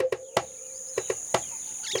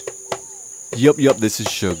Yup, this is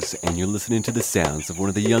Shugs, and you're listening to the sounds of one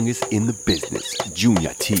of the youngest in the business,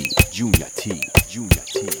 Junior T. Junior T. Junior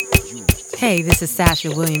T. Junior T. Hey, this is Sasha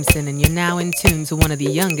Williamson, and you're now in tune to one of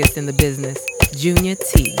the youngest in the business, Junior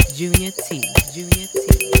T. Junior T. Junior T.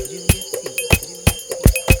 Junior T.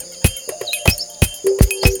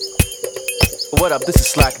 What up, this is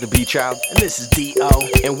Slack the Beat Child, and this is D.O.,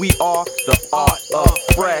 and we are the Art of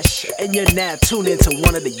Fresh, and you're now tuned into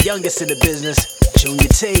one of the youngest in the business, Junior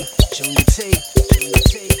T. Junior T. Junior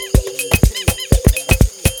T.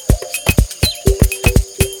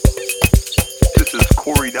 This is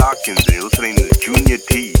Corey Dawkins, and you're listening to Junior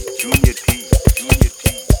T. Junior T. Junior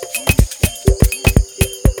T. Junior T.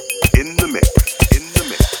 In the mix. In the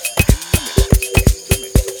mix. In the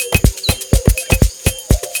mix.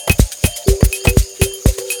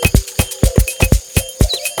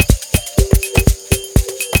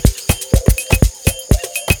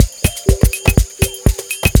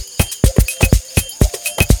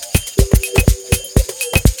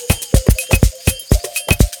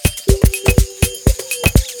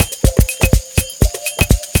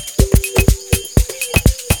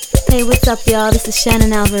 Hey, what's up, y'all? This is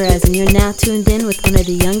Shannon Alvarez, and you're now tuned in with one of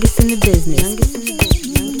the youngest in the business.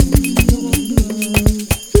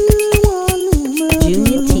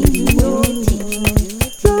 Junior T.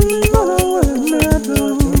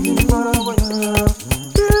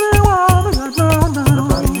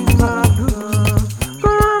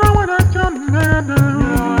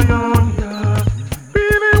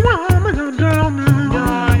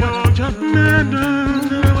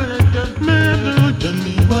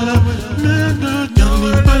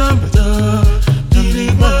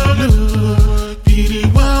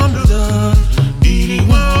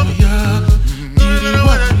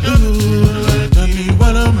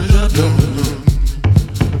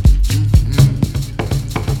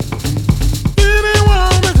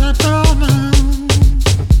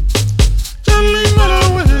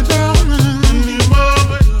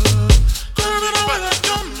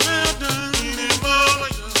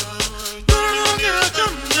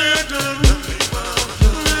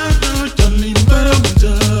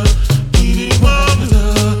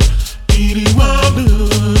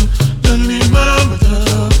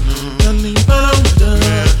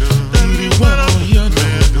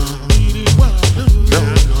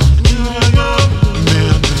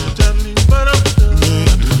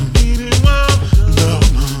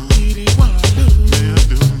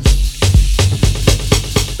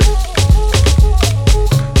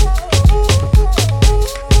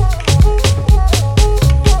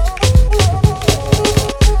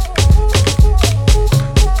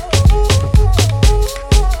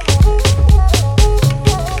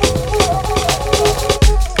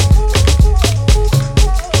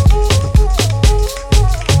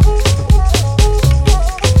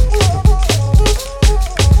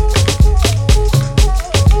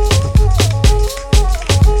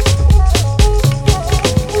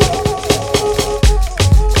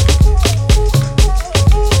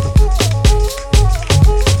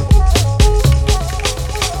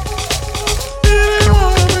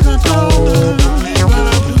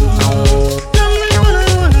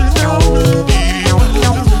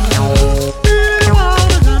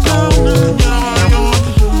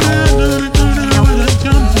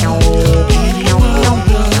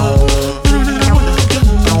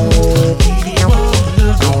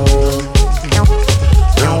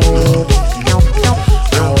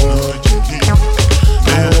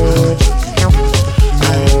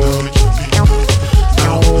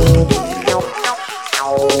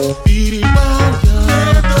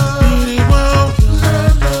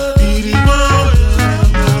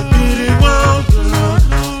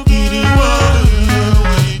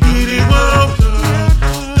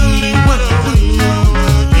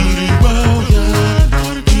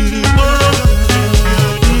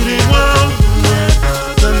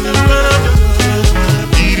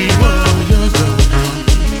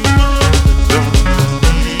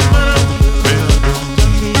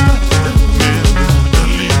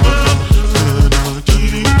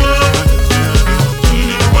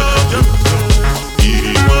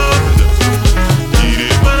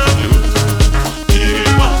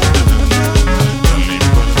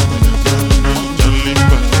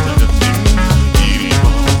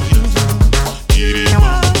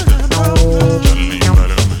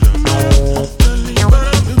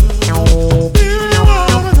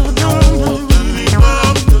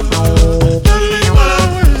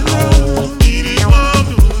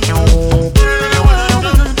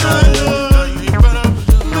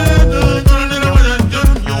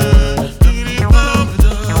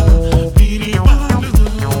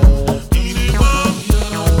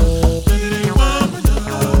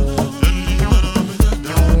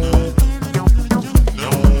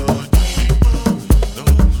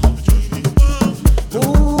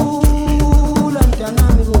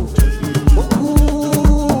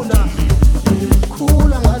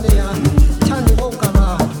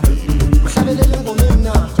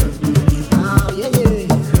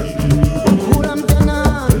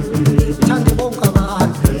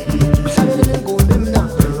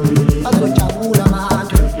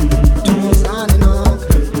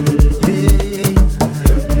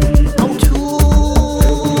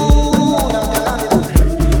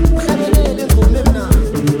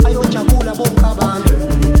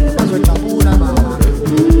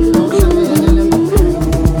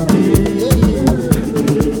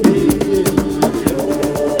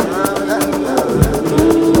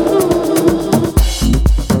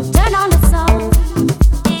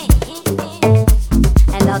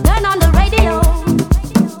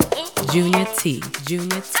 Junior T,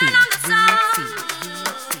 Junior T, Junior T.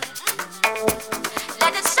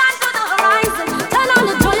 Let it shine through the horizon. Turn on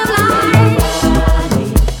the joy of life.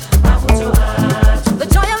 The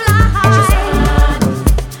joy of life.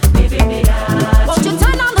 Won't you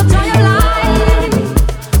turn on the joy of life?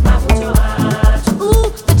 Ooh,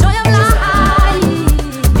 the joy of life.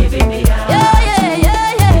 Yeah, yeah, yeah,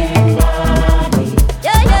 yeah.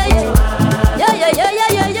 Yeah, yeah, yeah. Yeah, yeah, yeah, yeah,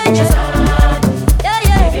 yeah, yeah, yeah.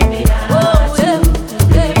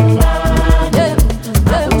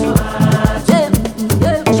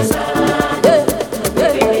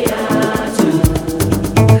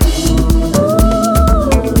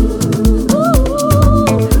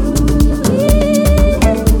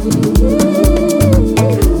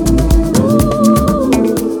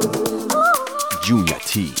 Junior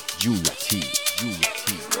T, Junior T, Junior T.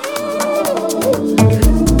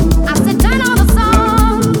 I said turn on the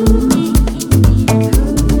song.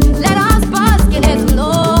 Let us bask in His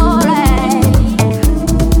glory.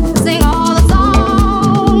 Sing all the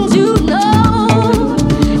songs you know,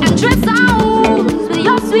 and dress out with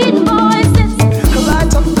your sweet voices.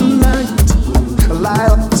 Light up the night, light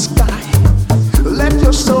up the sky. Let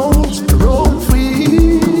your souls roam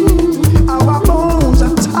free. Our bones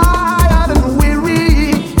are tired and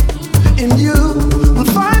weary. In you, we'll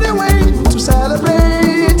find a way to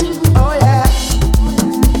celebrate. Oh yeah.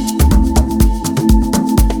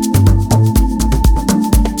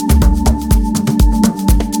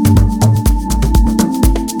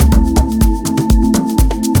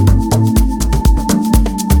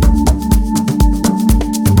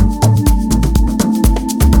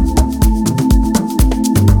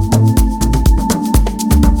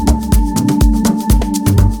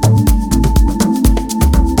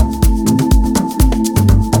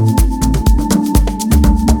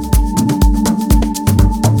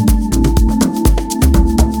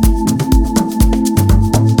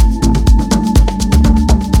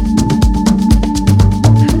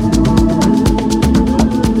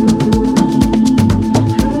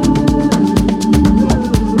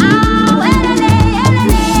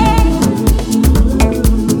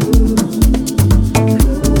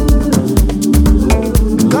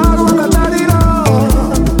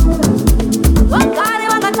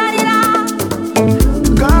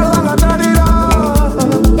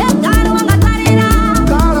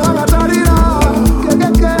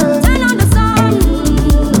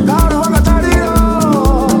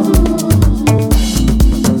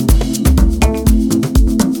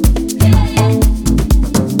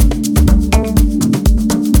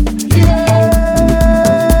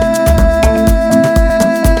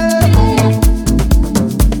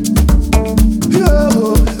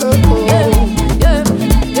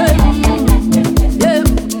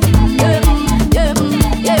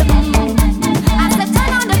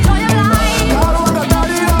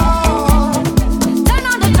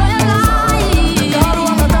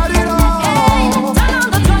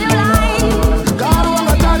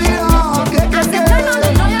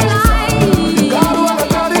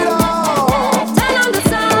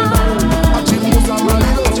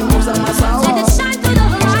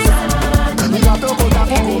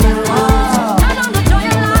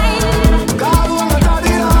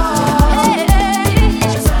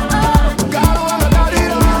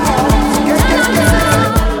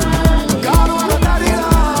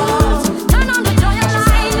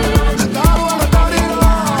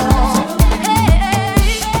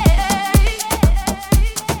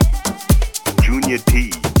 Junior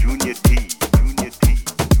T, Junior T, Junior T,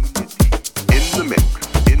 Junior T. In the mix,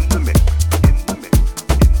 in the mix, in the mix, in the mix.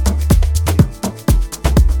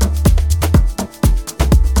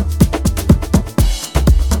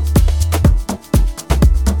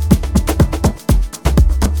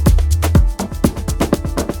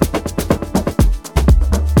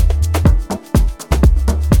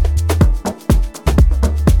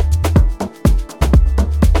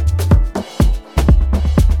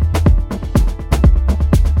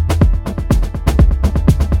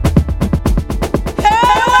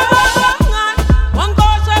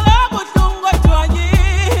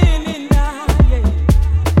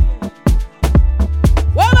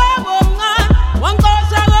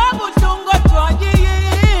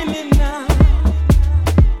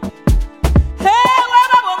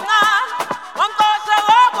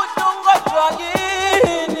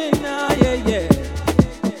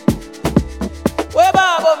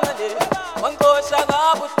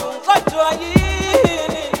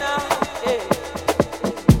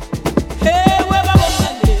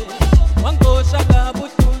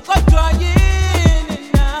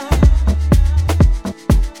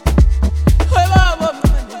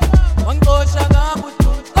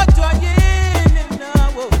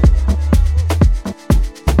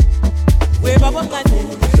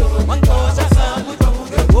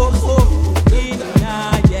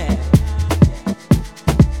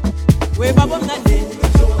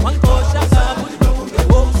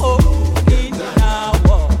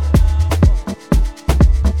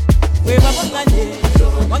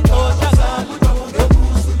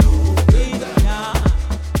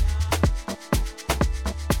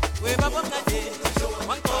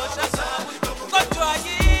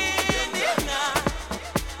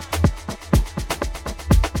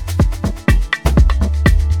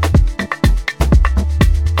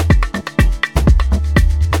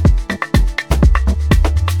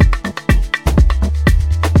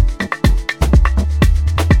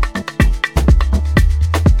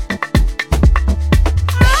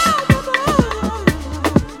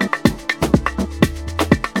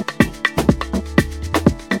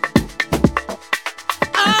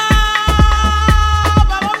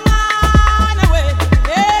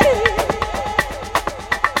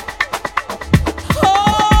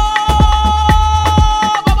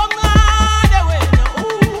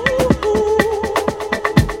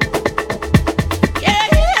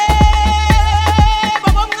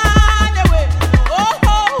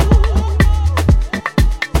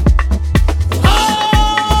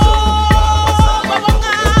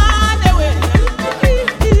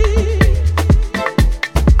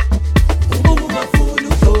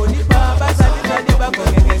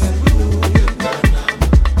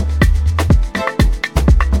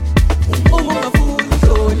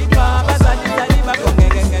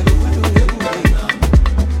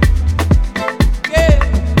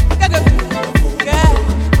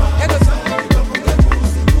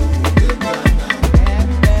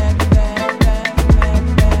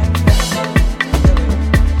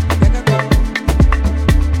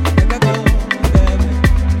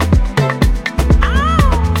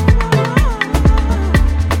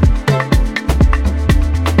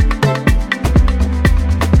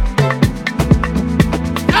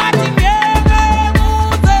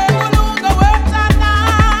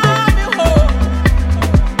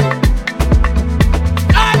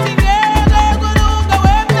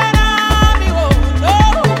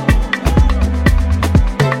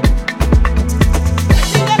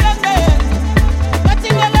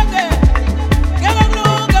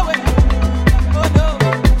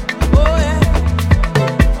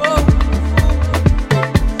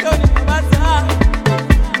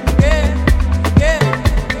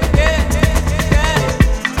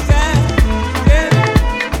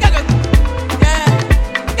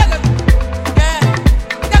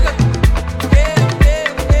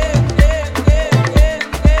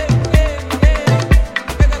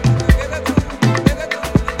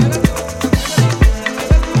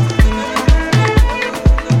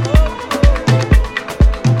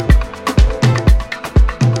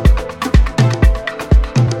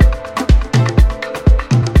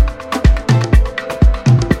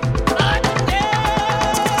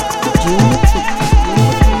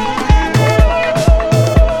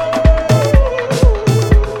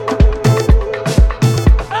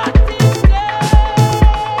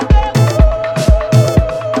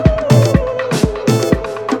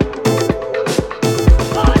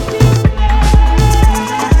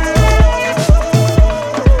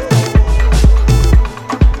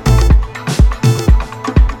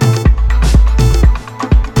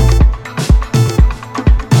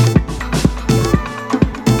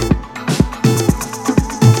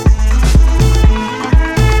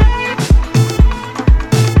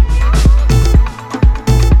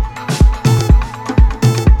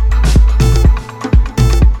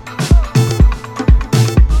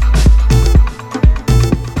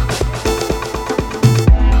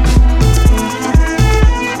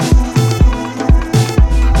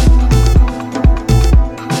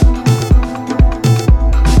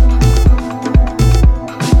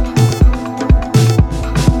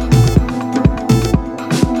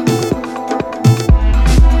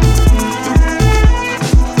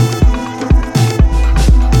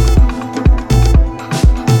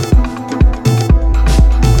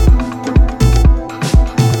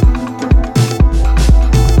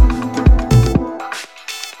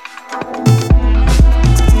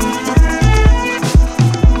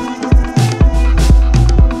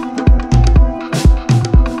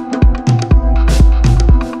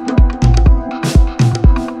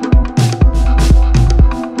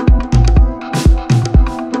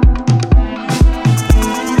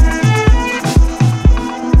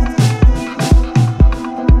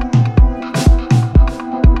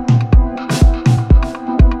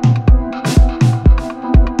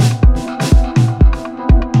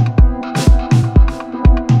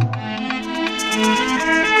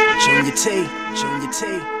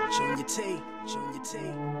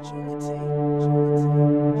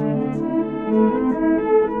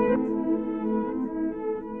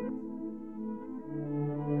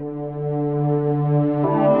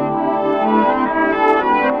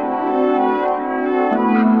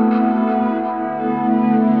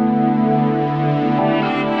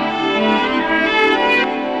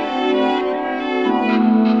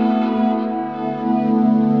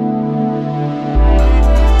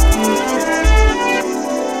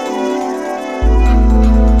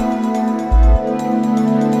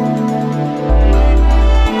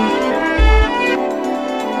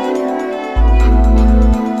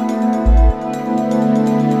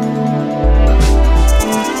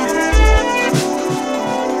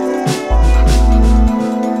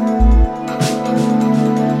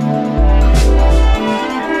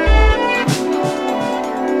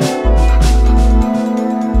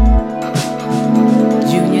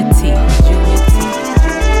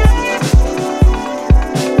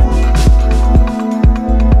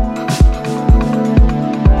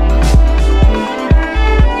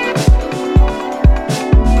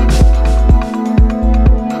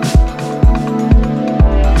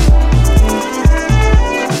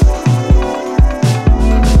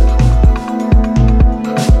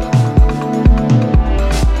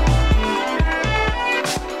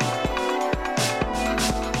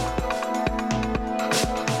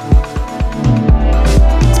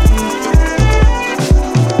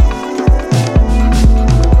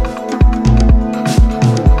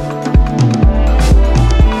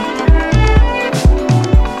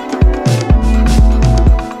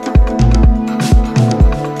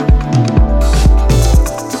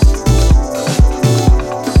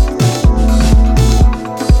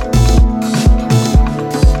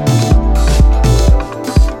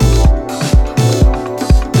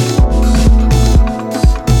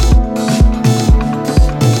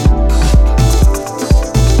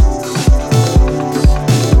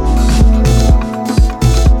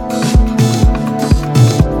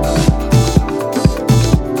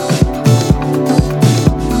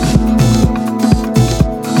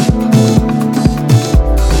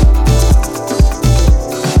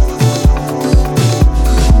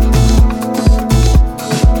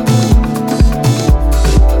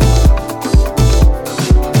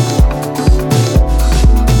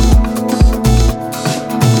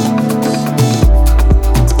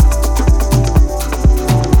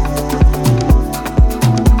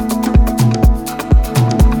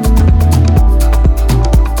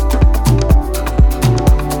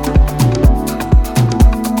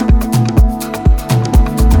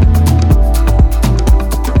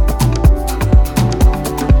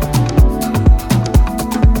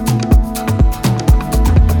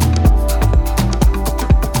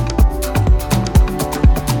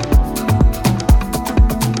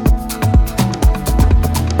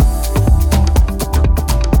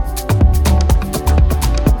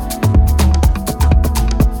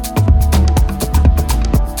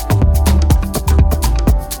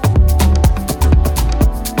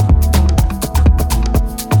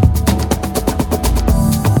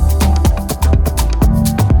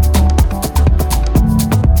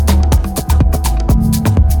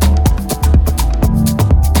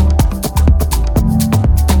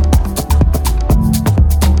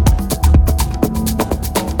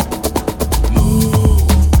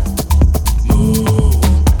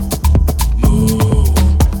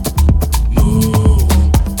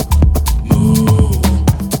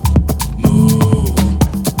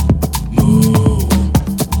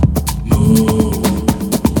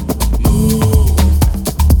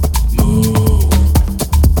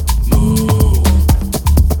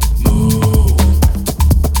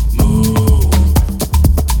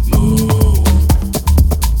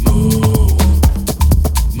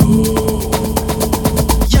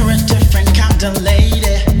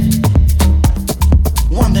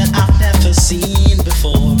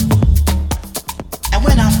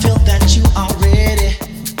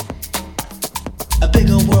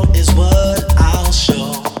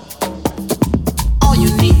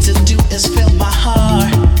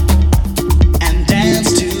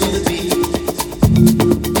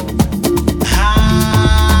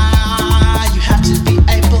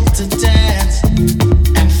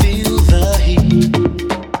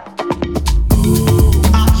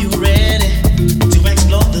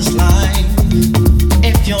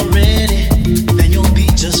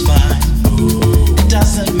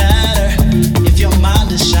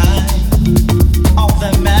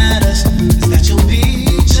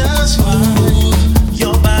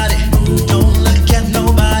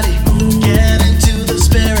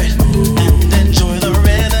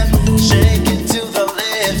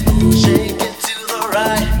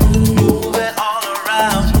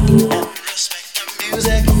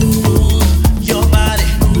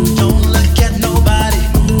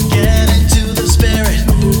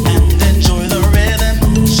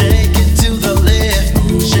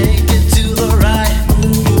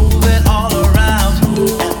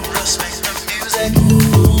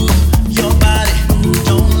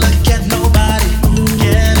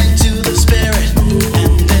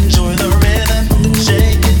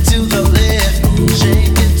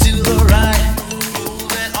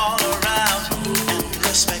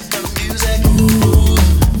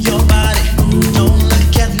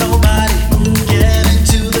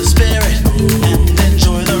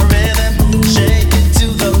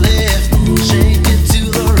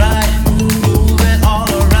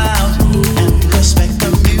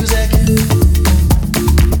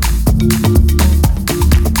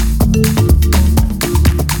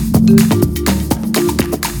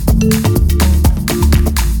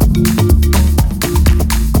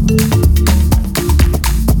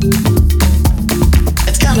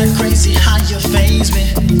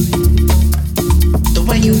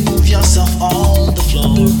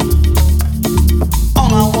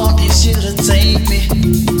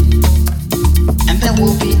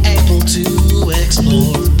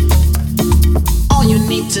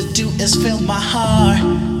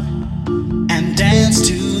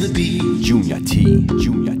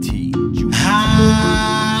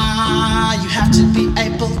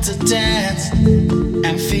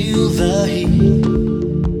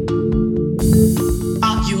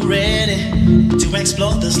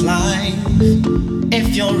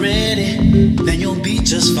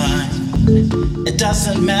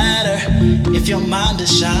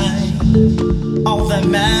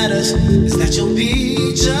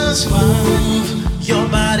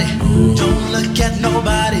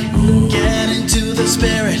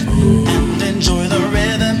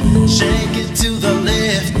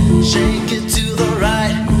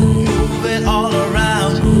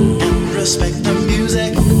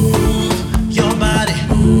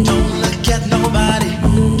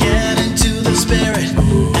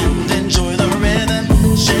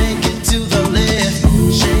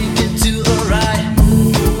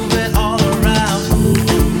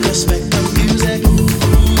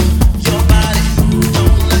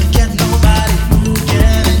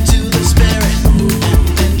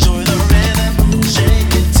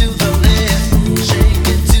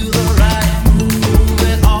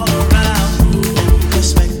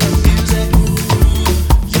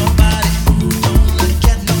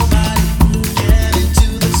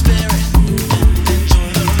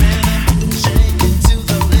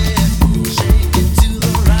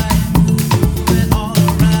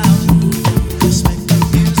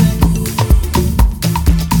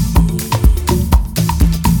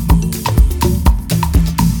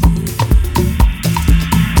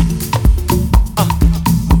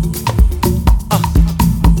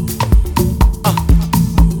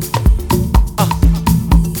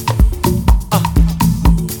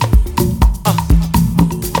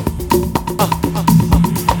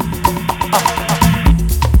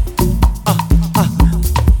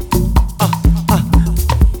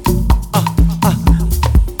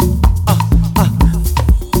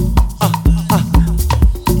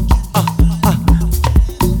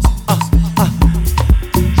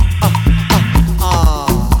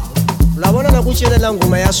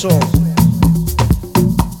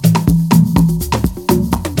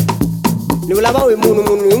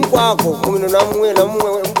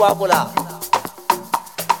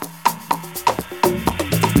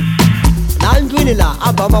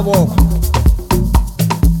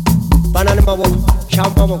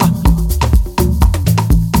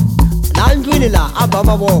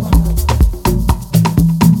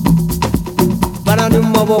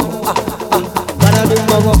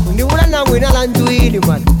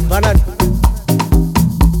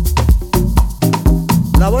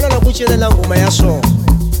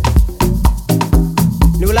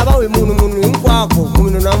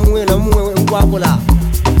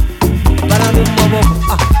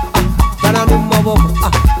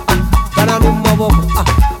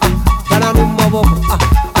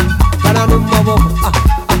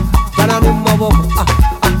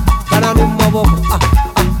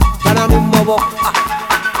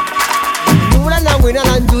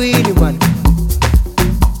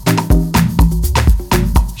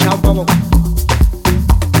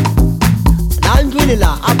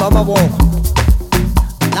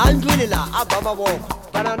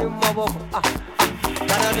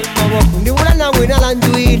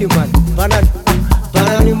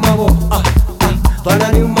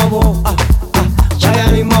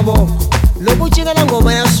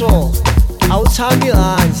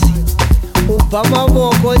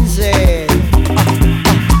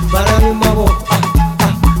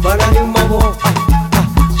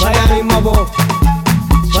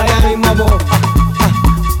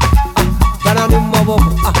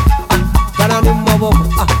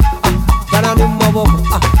 Banana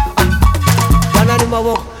Banani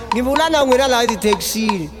maboko ngivula nan'wina laha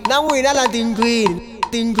tithekisini na n'wina laha tindlwini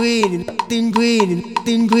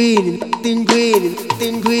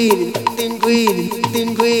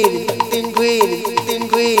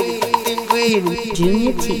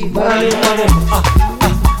Junior T.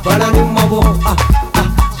 Banani maboko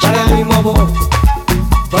banani maboko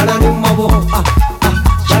banani maboko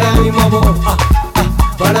banani maboko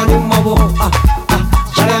banani maboko banani maboko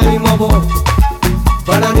banani maboko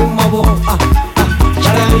banani maboko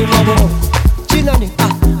banani maboko cinani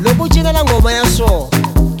loko cina na ngoma ya so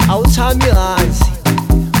a wu tshami hansi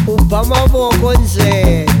u ba mavoko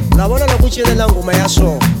ndzeni nga vona loko cina na ngoma ya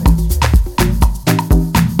so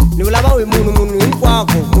ni vulava hi munhu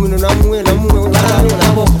hinkwako munhu na mun'we banani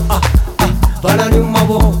maboko banani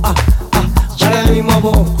maboko banani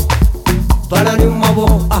maboko banani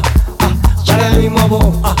maboko banani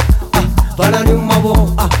maboko banani maboko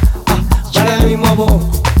banani maboko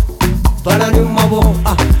banani maboko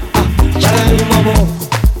banani maboko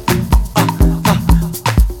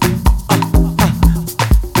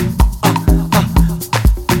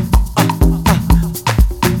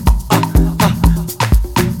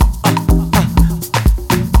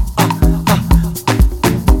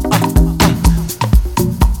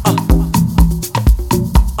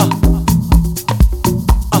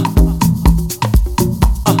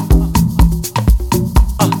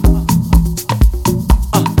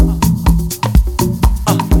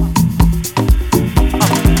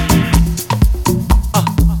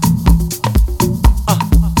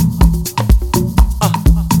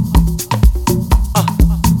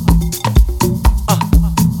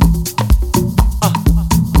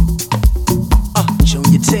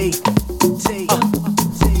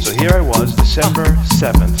December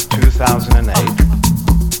 7th, 2008.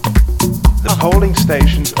 The polling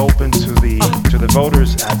stations opened to the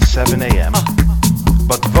voters at 7 a.m.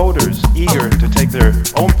 But voters eager to take their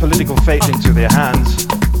own political fate into their hands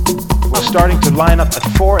were starting to line up at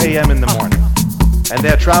 4 a.m. in the morning. And they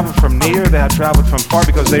had traveled from near, they had traveled from far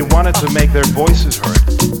because they wanted to make their voices heard.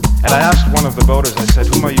 And I asked one of the voters, I said,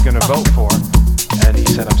 whom are you going to vote for? And he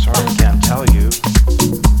said, I'm sorry, I can't tell you.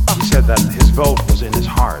 He said that his vote was in his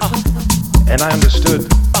heart. And I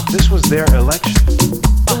understood this was their election,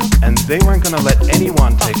 and they weren't going to let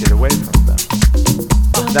anyone take it away from them.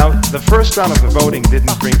 Now, the first round of the voting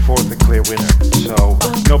didn't bring forth a clear winner, so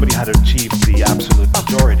nobody had achieved the absolute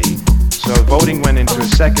majority. So voting went into a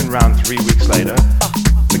second round 3 weeks later.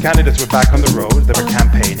 The candidates were back on the road, they were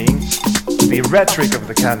campaigning. The rhetoric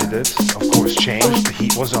of the candidates, of course, changed, the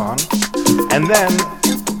heat was on. And then,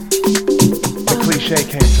 the cliche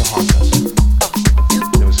came to haunt us.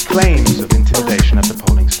 Claims of intimidation at the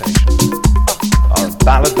polling stations,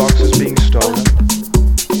 ballot boxes being stolen,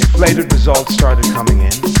 inflated results started coming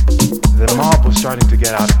in, the mob was starting to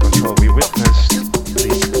get out of control. We witnessed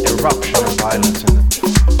the eruption of violence in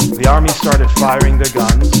the army started firing their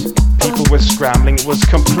guns, people were scrambling, it was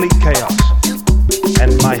complete chaos.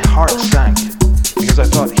 And my heart sank, because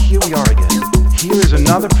I thought, here we are again. Here is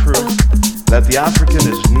another proof that the African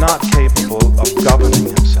is not capable of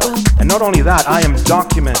governing himself. And not only that, I am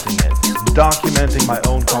documenting my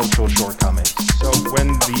own cultural shortcomings. So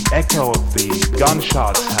when the echo of the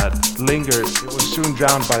gunshots had lingered, it was soon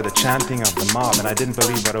drowned by the chanting of the mob, and I didn't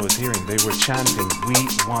believe what I was hearing. They were chanting, "We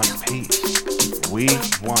want peace. We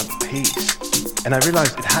want peace." And I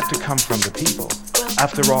realized it had to come from the people.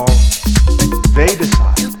 After all, they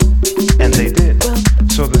decided, and they did.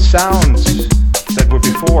 So the sounds that were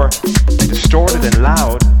before distorted and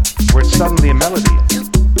loud were suddenly a melody.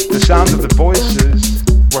 The sounds of the voices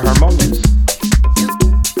were harmonious.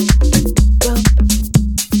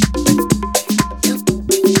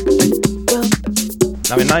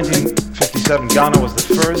 Now in 1957, Ghana was the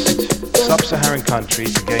first sub-Saharan country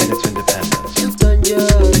to gain its independence.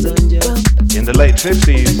 In the late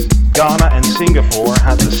 50s, Ghana and Singapore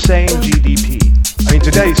had the same GDP. I mean,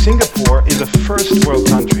 today Singapore is a first world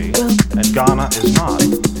country and Ghana is not.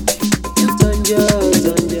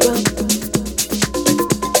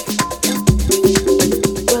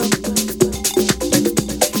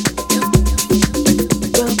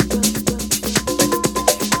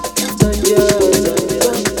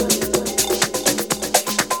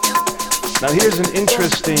 Now here's an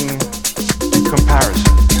interesting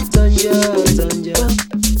comparison.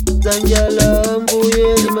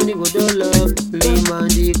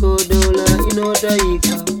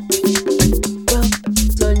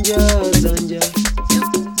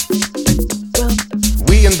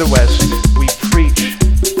 We in the West, we preach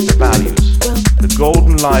the values, the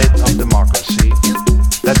golden light of democracy,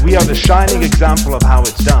 that we are the shining example of how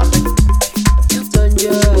it's done.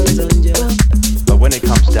 But when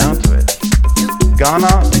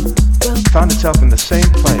Ghana found itself in the same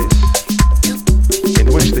place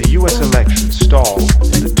in which the US election stalled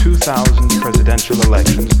in the 2000 presidential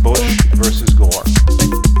elections, Bush versus Gore.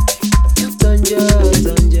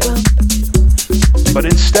 But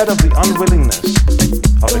instead of the unwillingness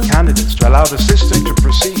of the candidates to allow the system to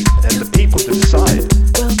proceed and the people to decide,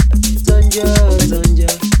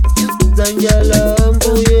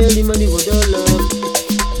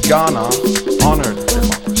 Ghana honored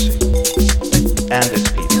democracy and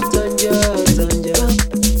its people.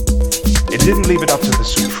 It didn't leave it up to the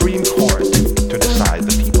Supreme Court to decide,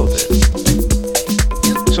 the people did.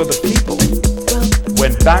 So the people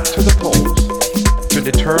went back to the polls to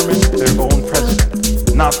determine their own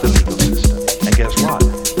president, not the legal system. And guess what?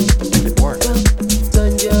 It worked.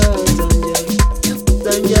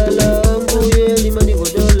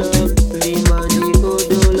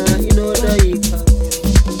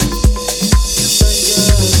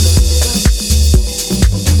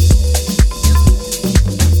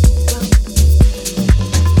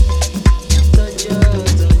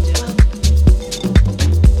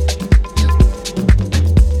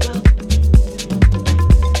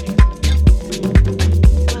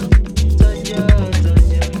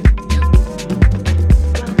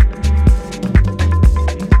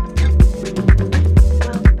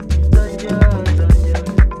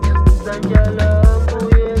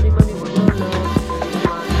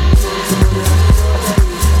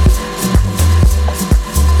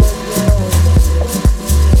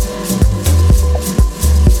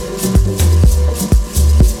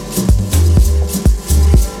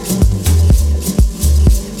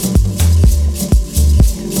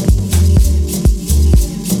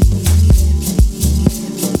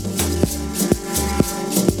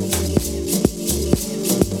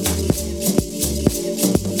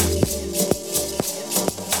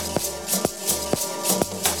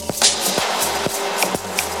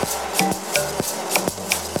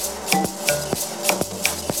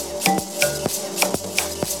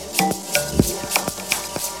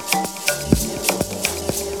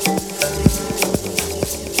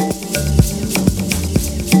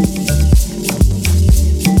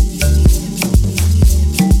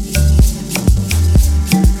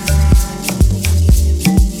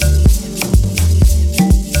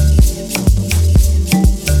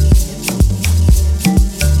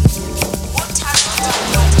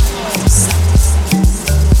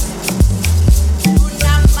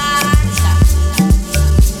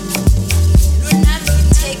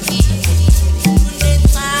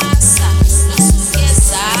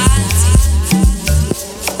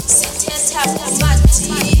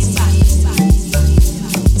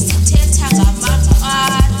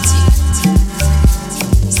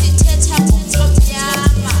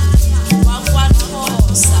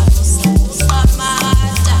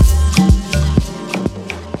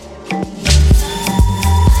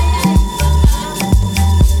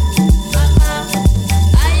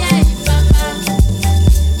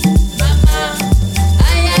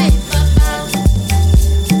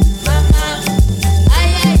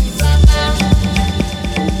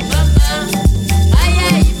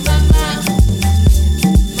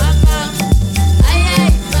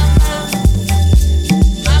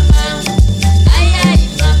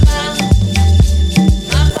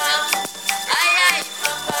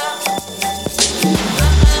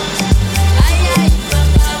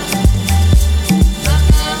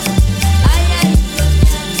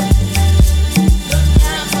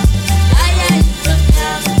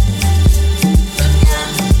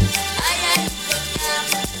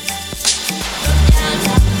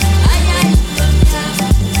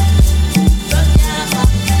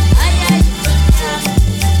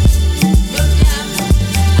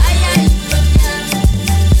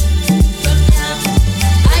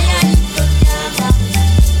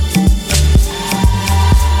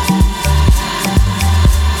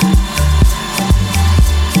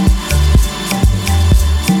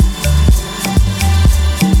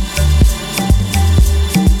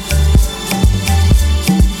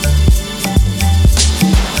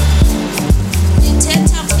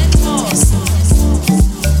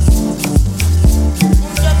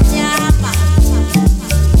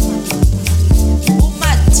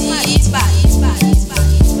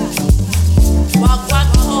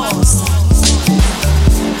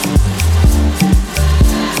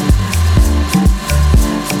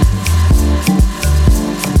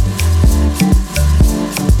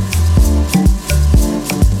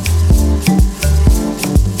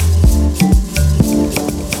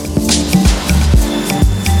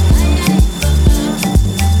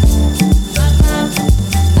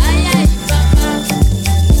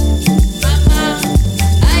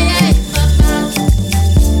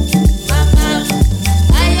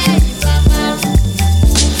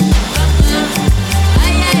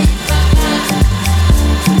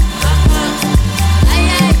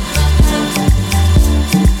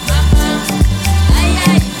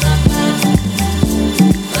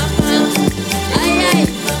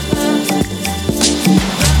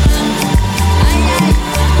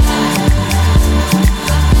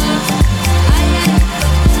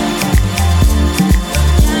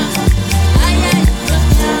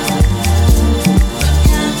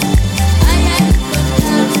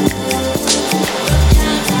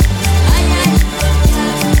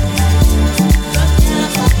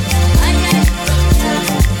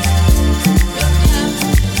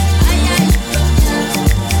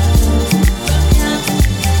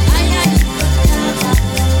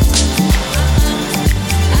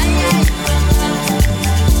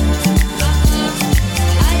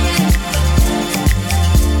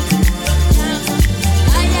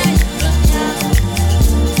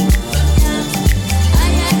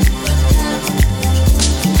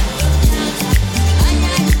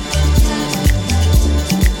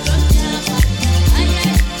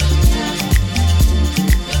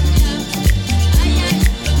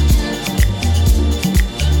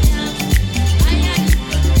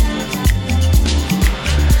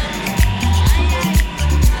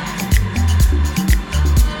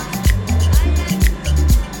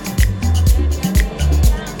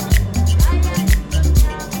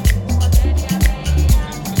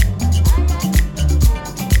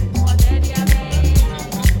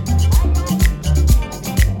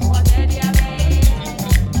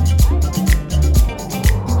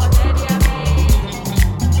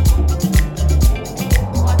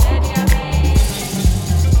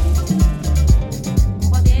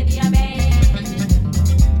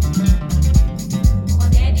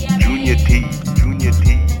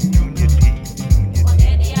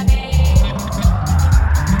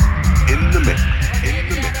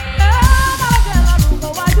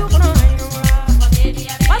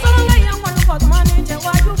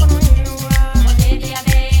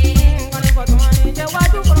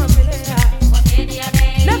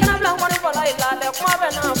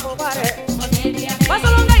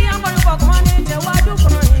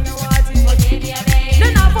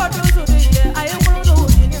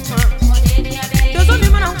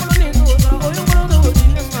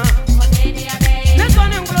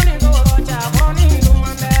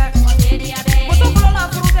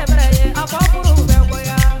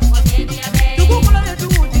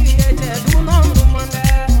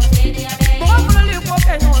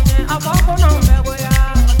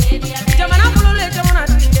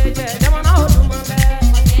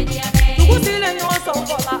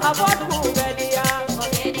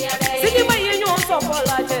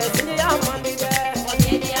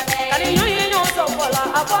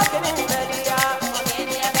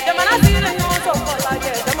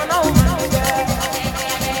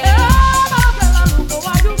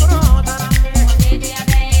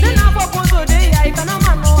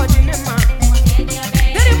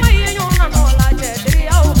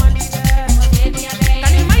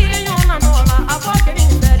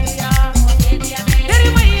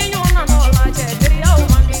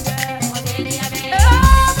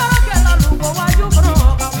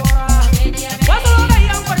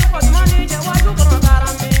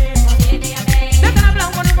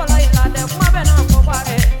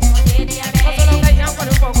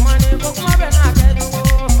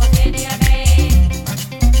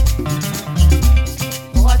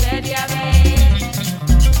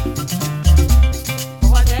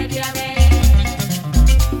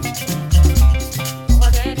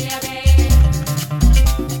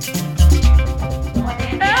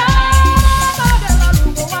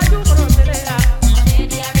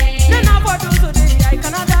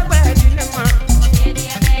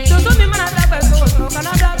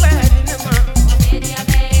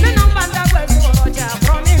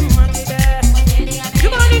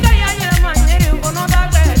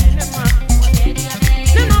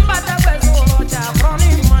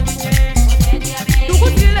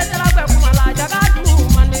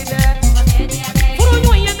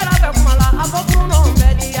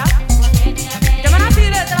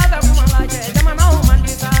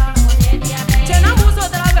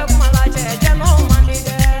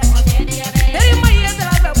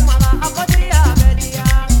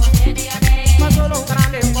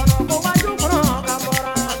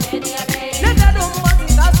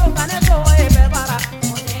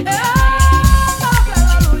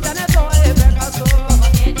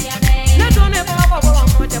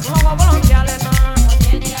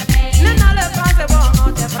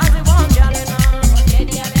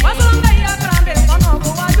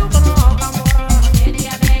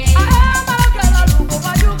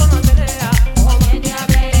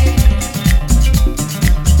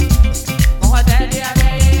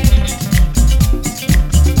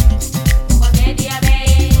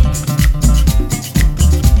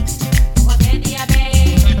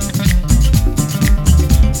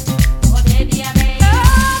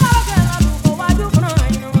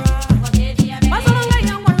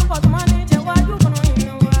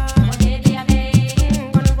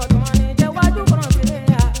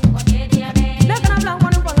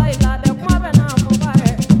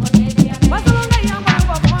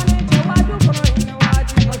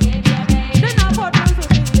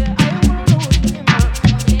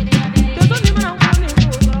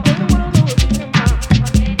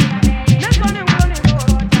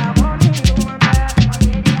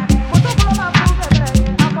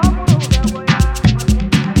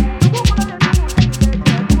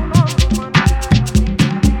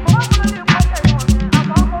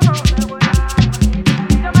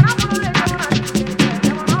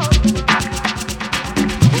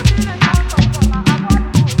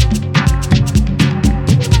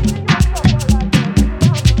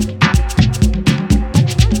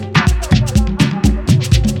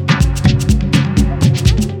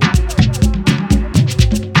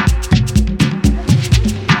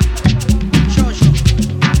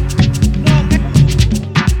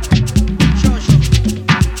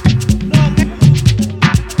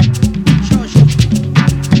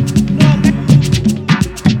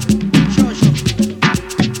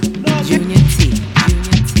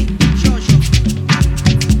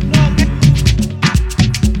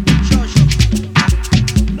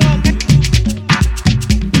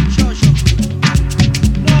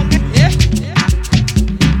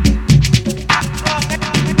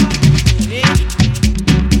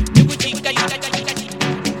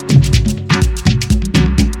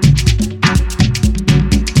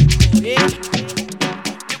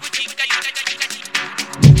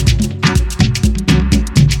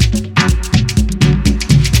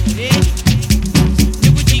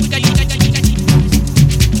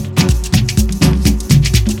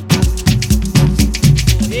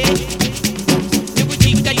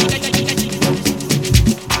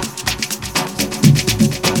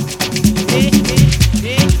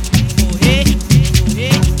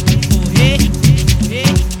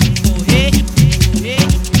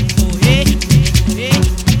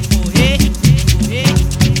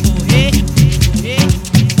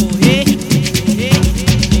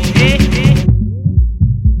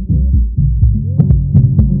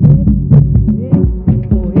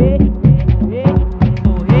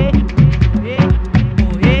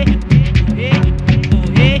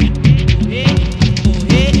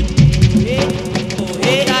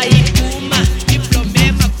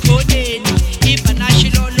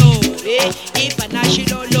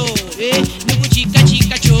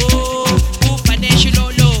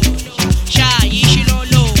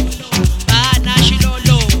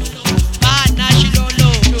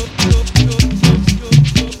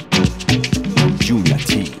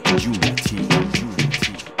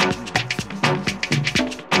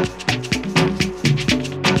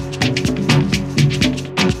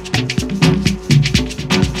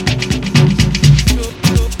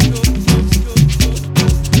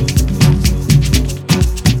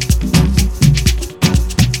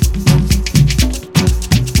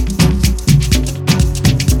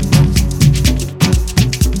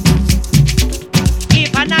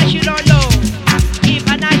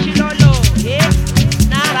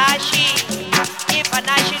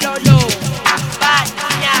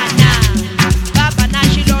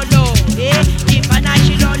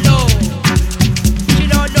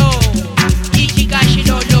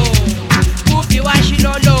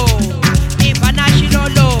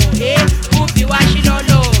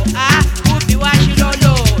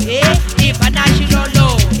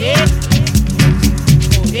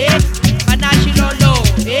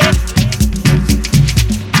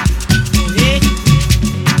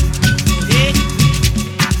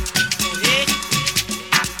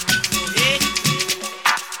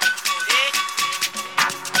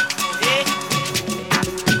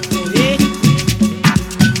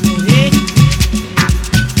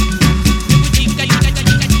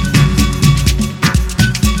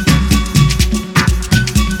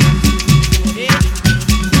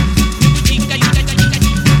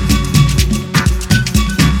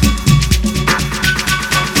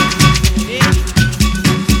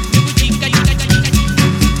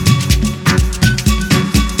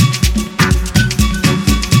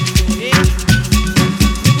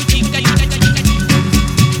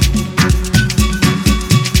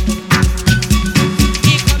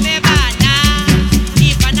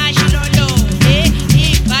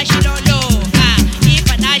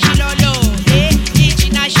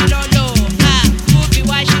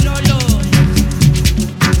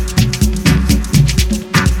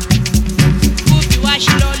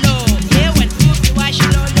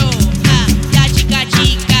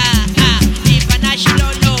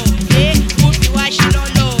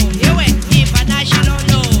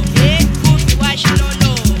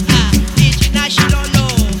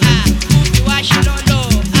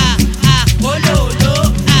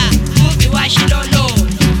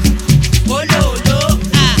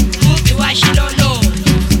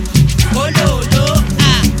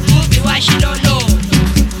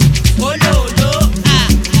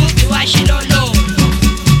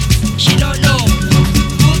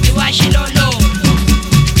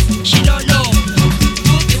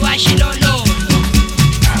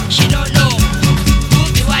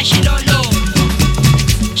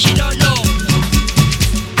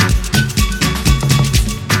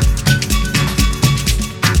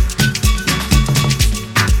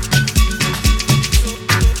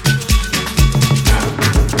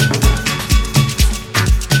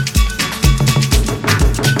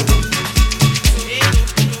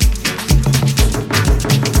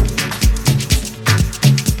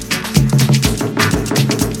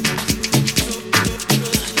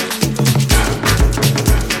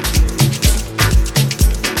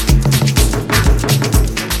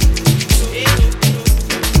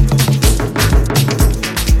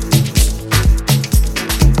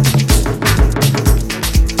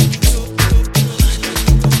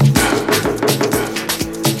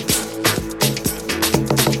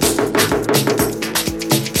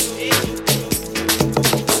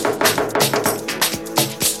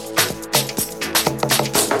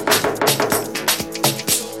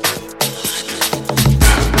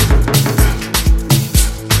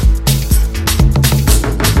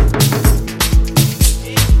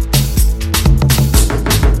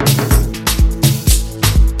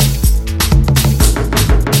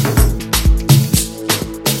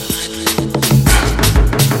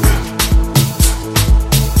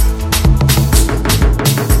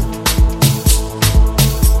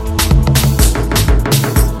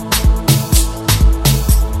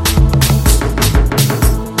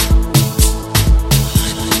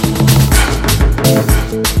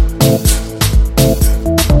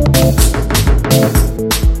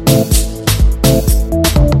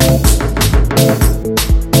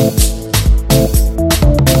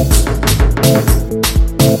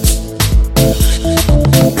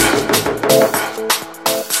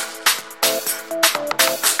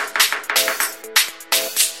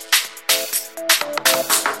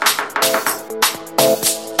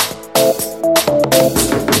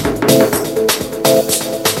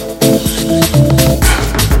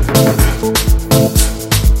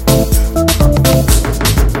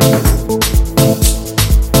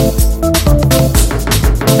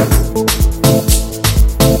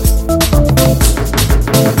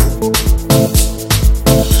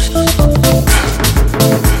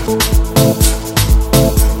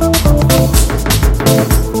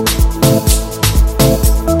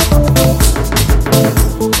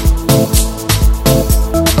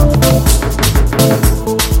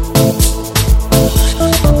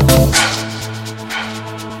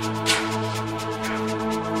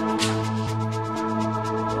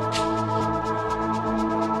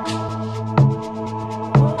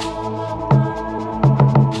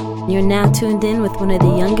 You're now tuned in with one of the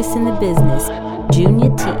youngest in the business, Junior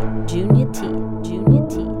T. Junior T. Junior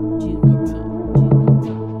T. Junior T.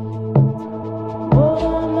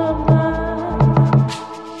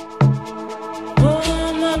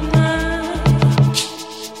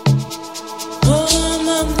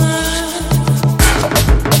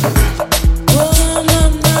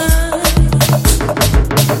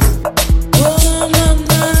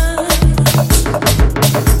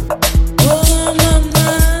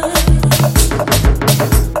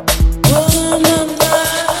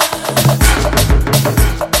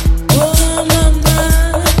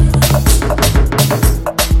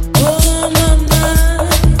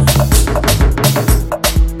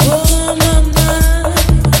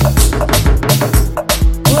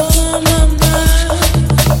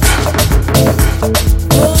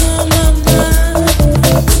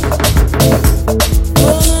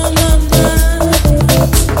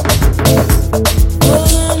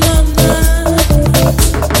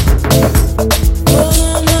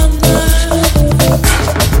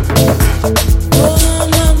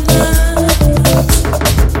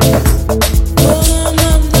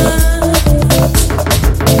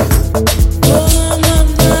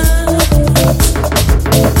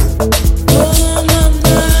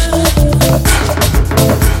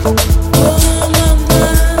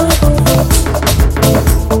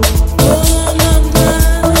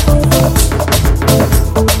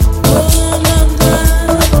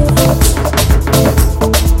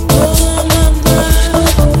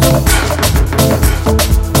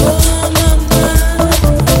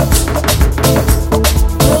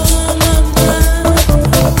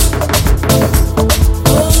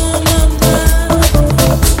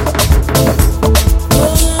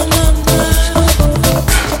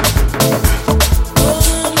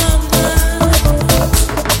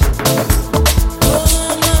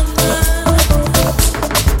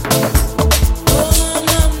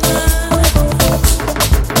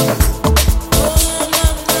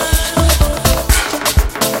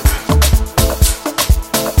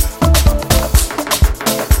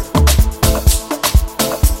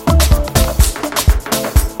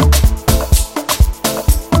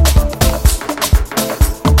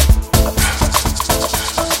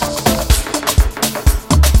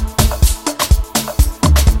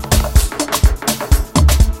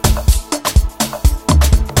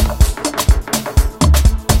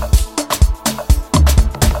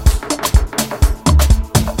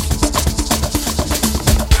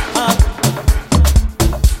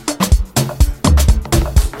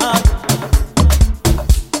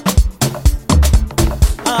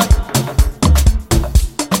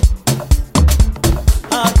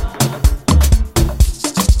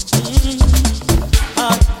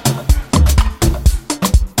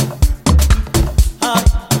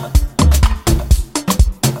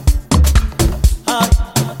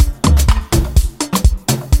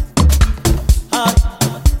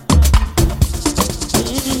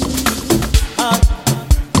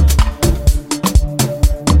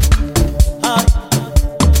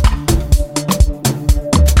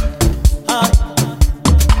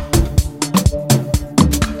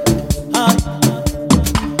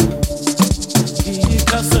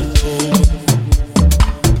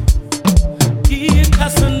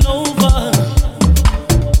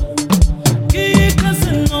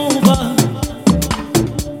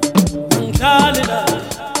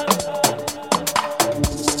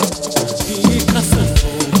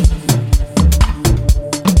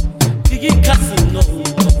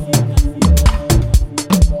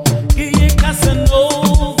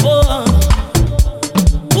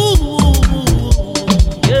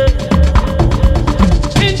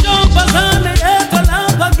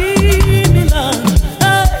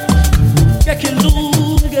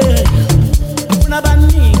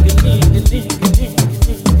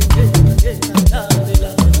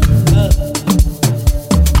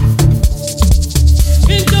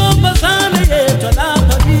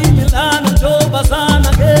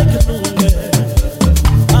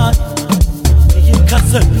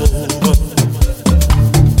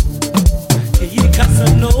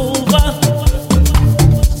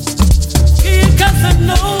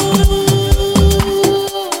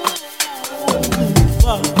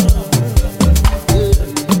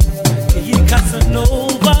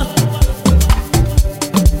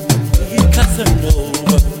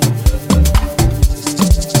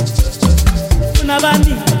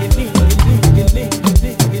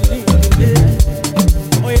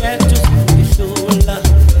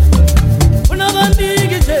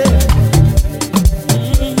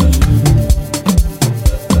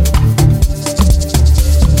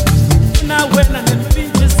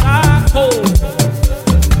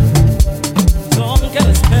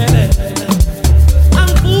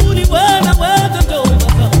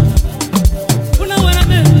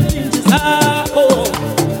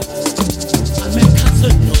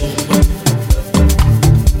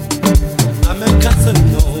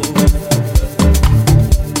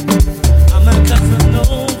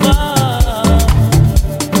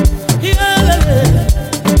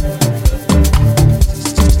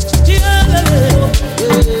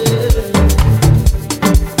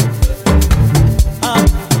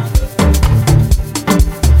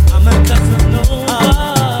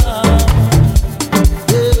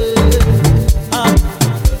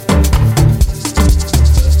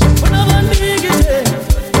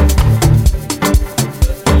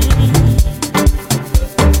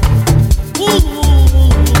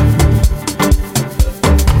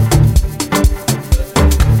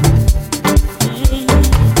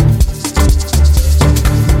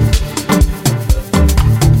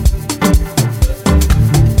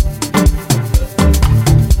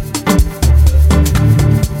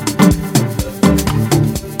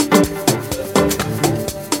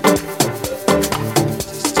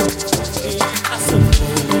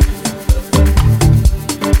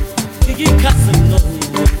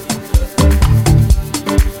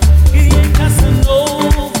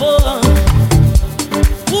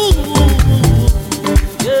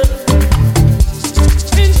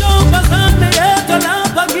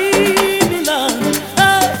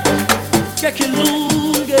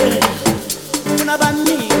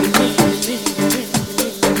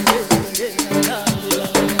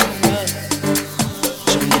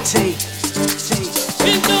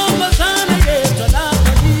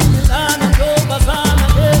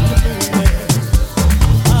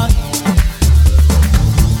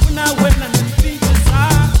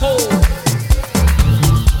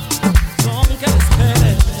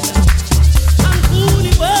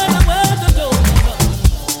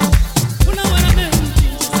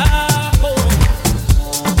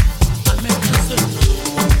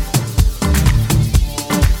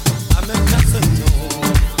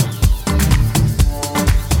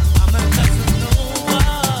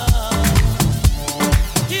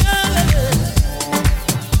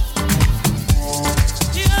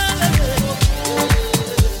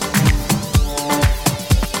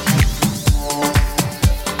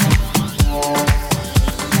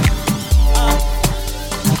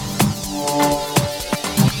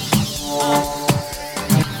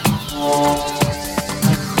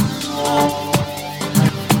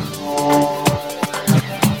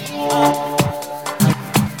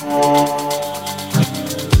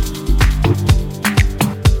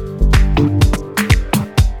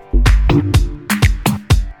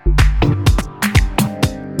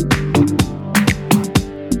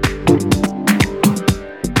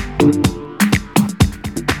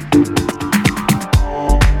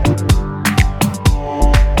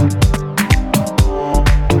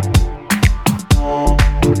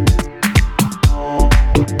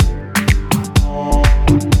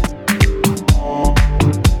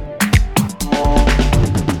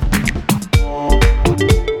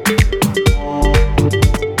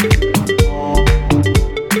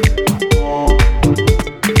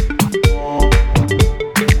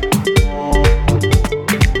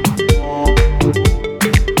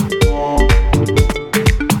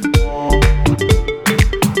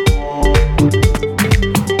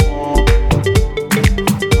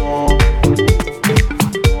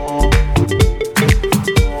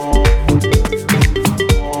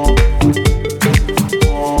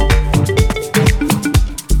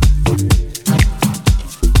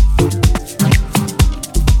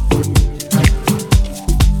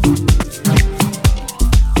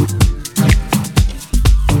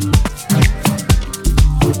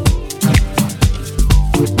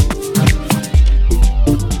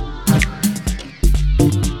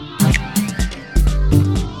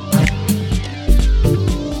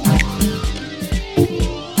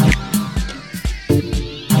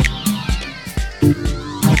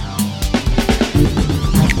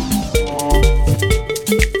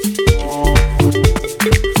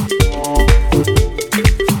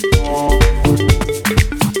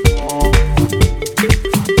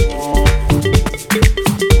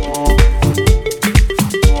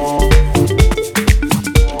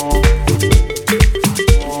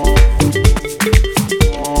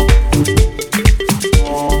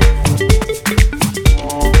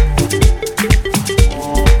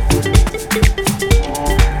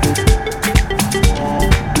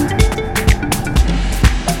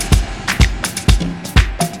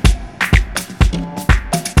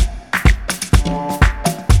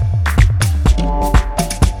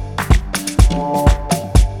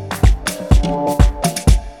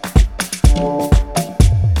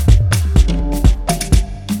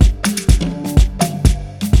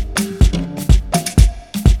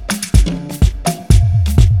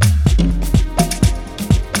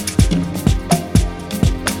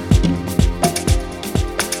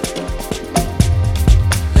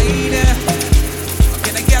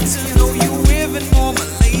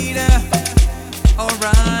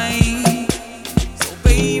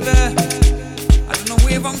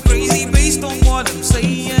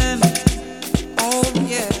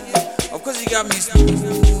 got me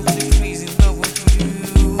smooth and crazy in love with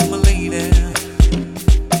you, my lady.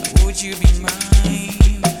 Would you be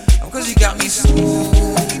mine? Of course you got me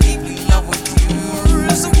smooth and deeply in love with you.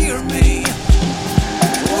 So hear me.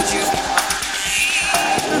 Would you be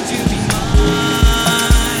mine? Would you be mine?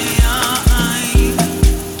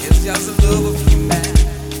 It's just the love of you, man.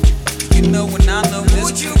 You know when I know this.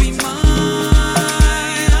 Would you be mine?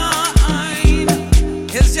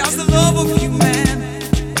 It's just the love of you, man.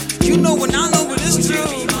 You know when I know it is true.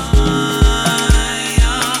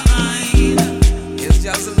 It's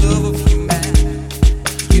just the love of you, man.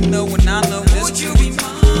 You know when I know it's true.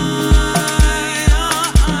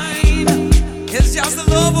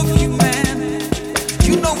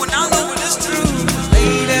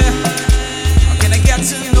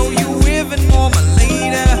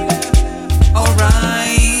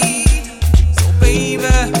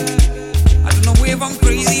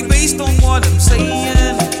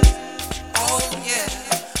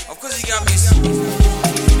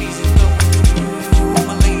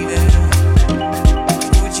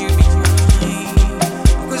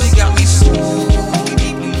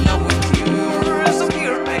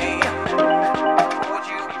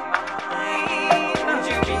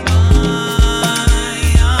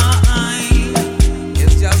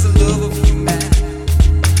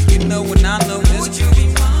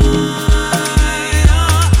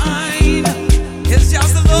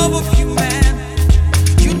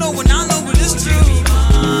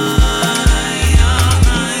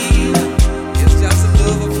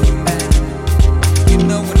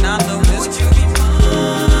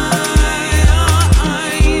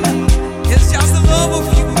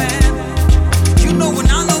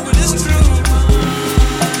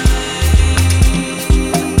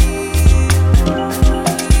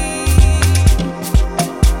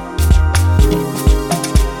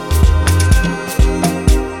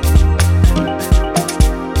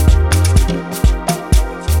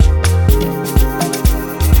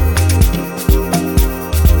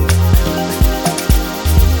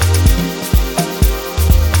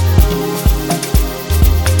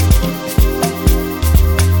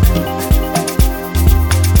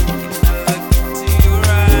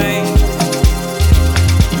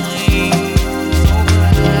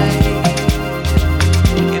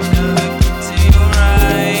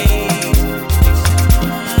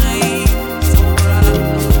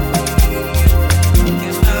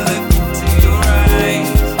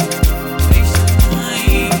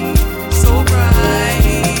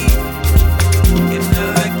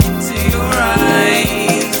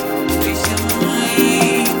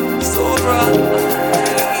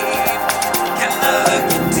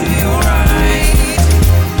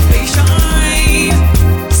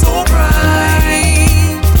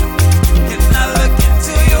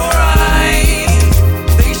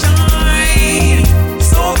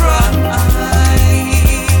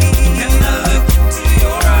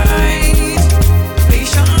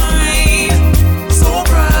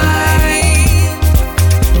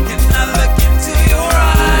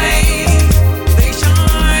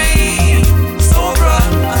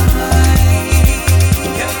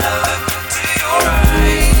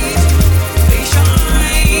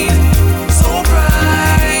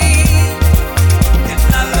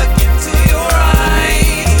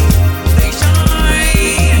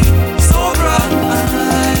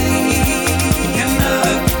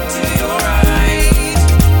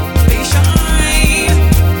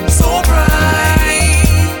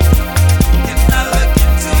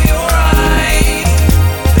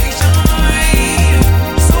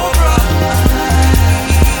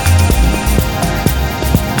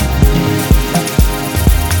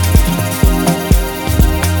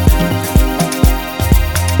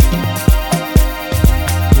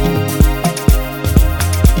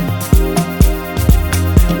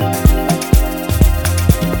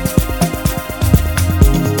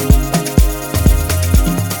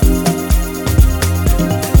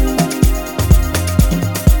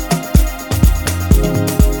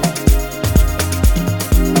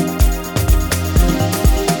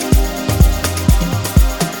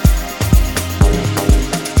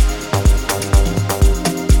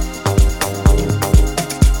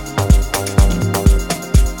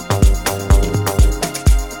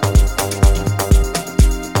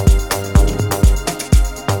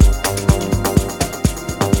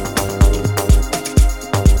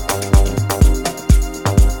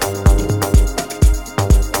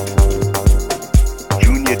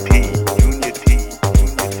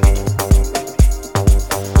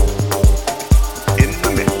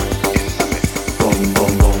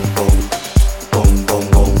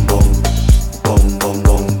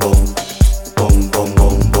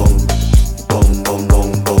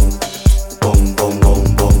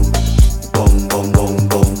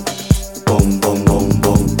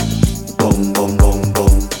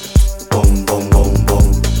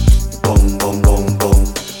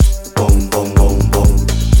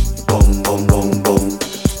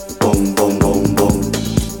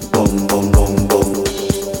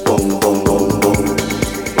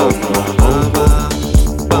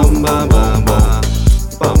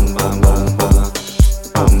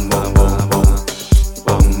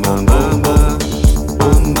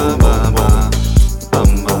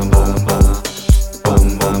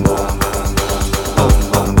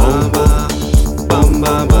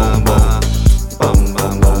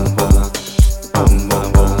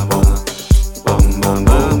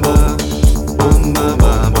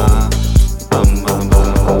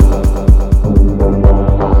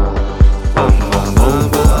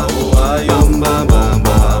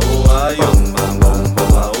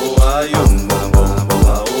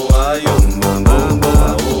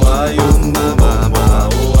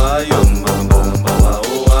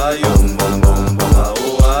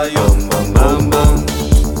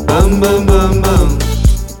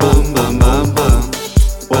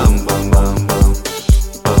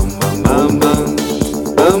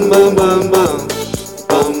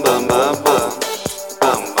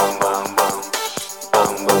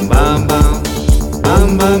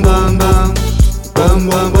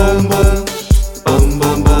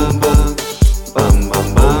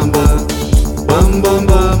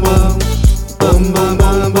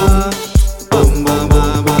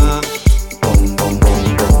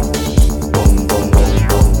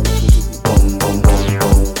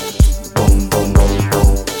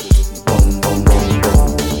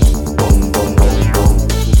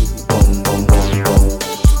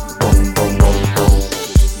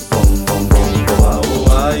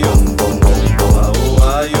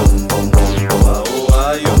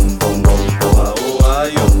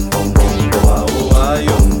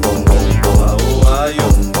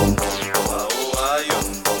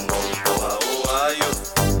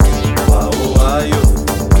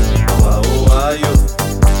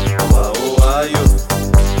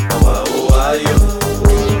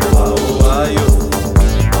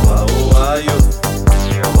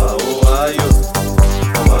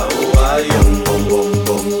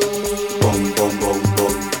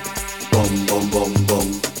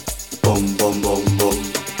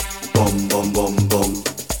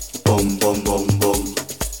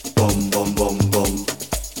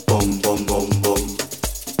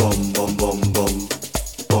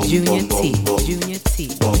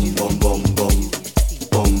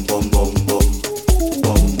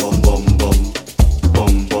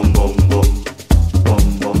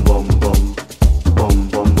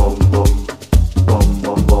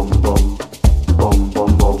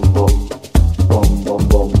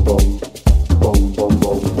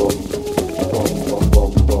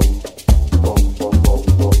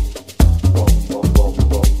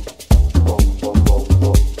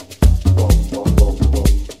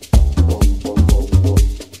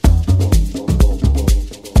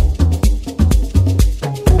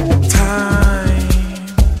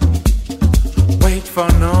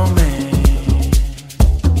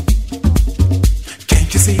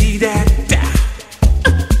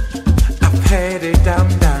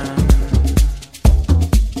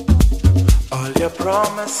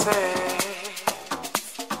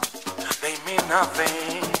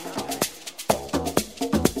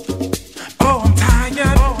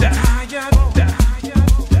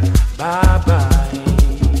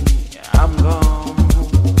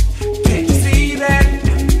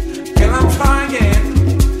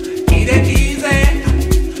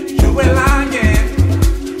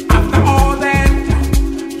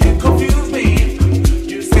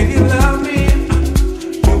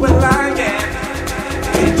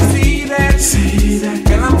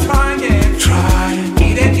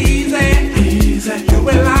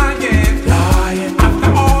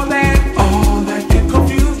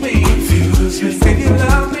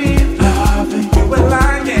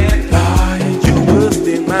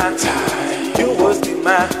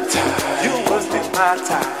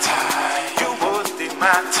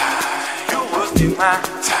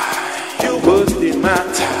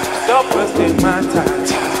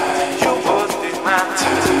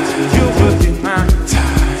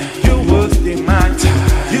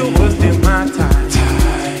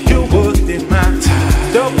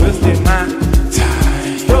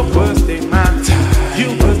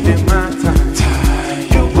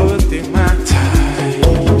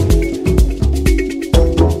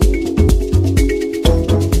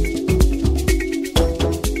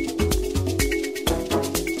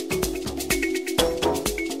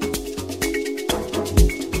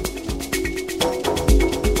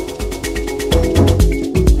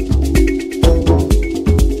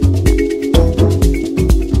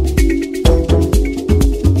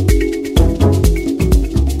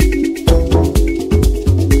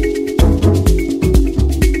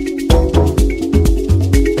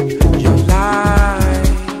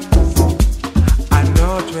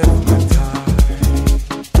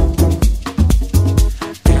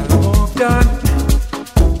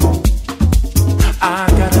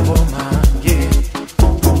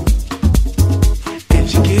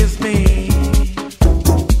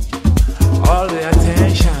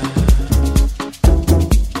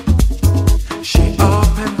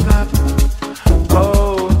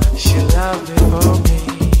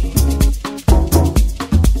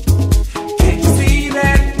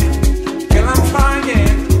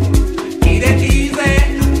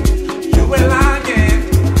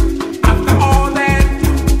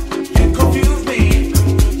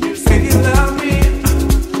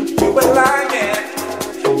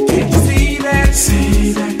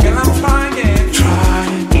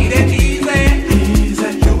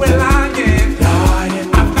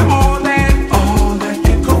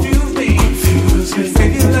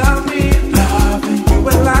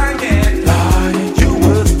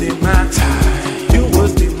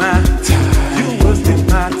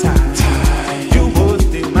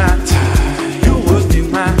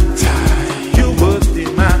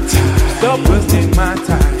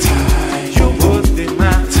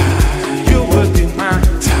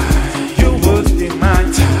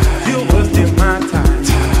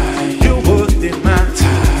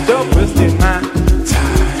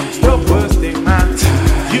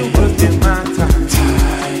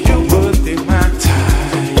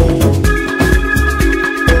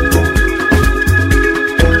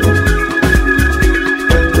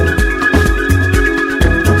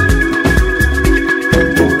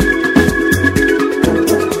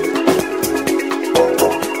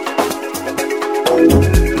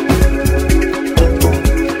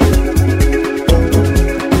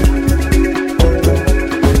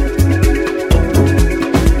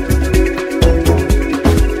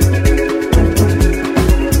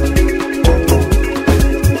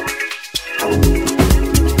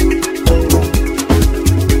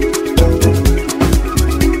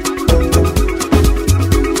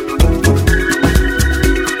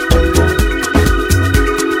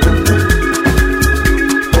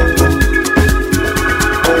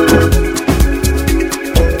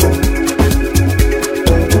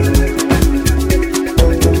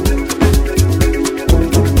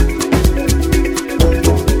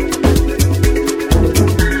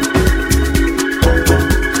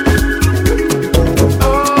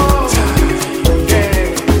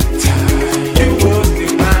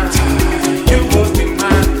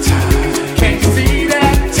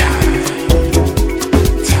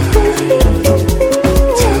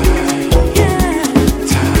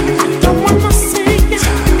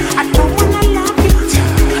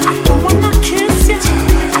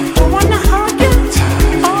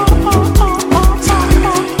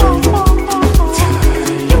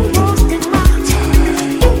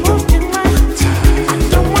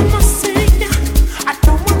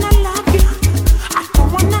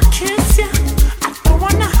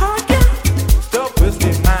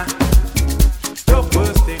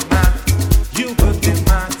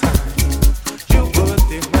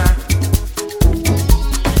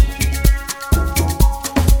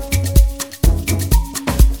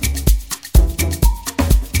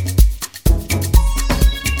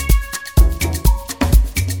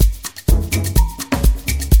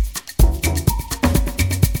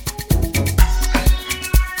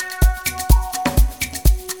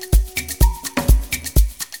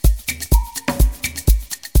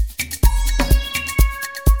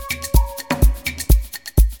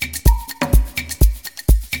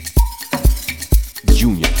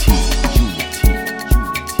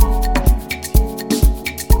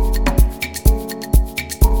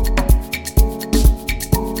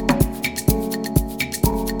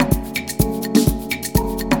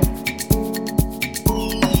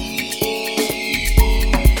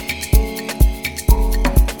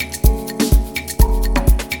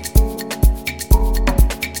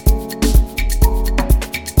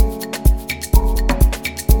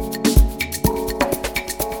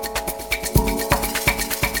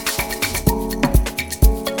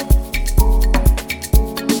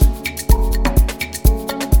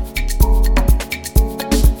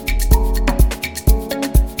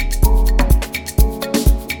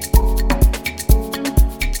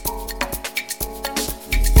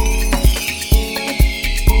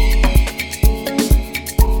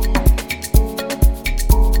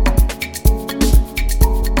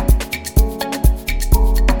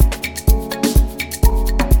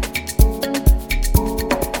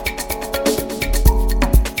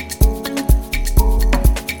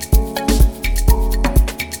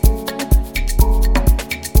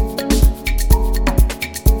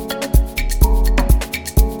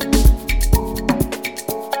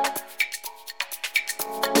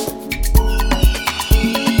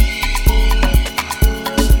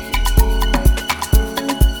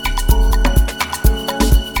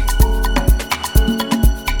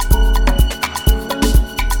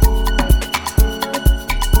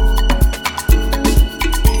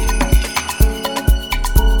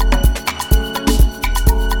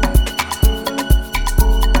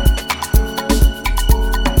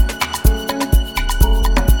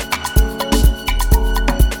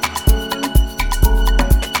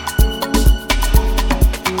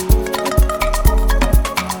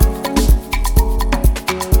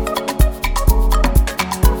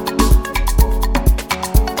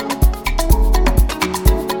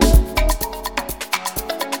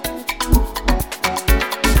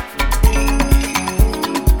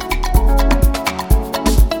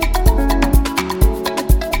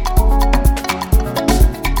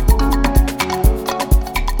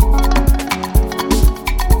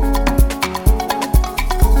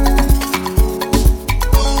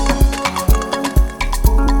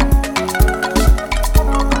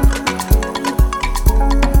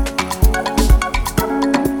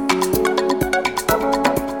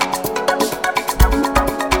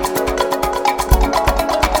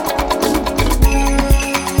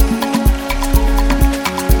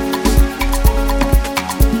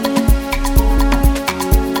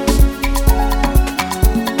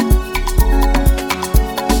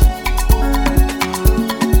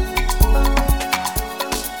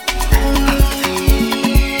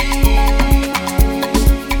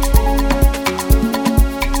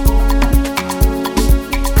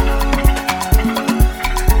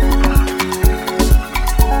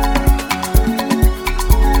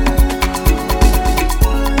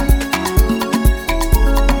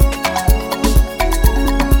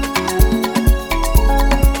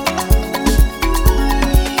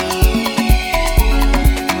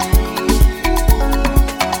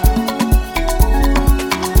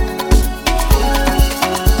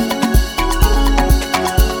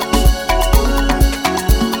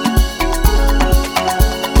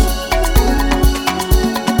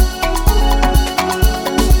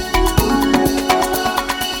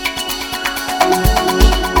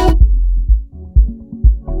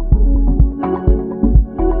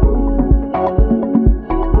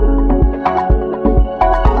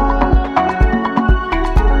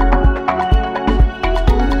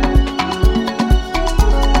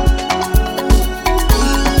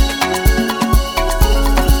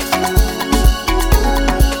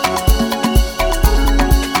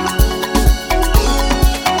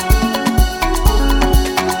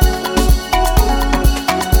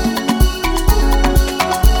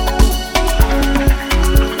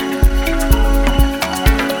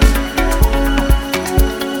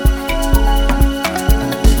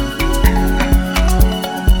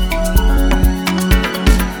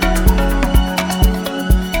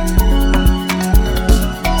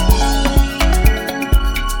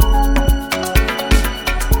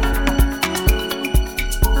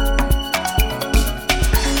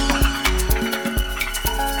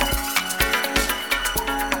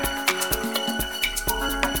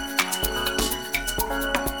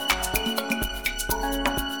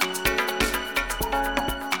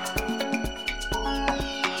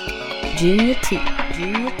 Junior T,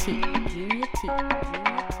 Junior T, Junior T.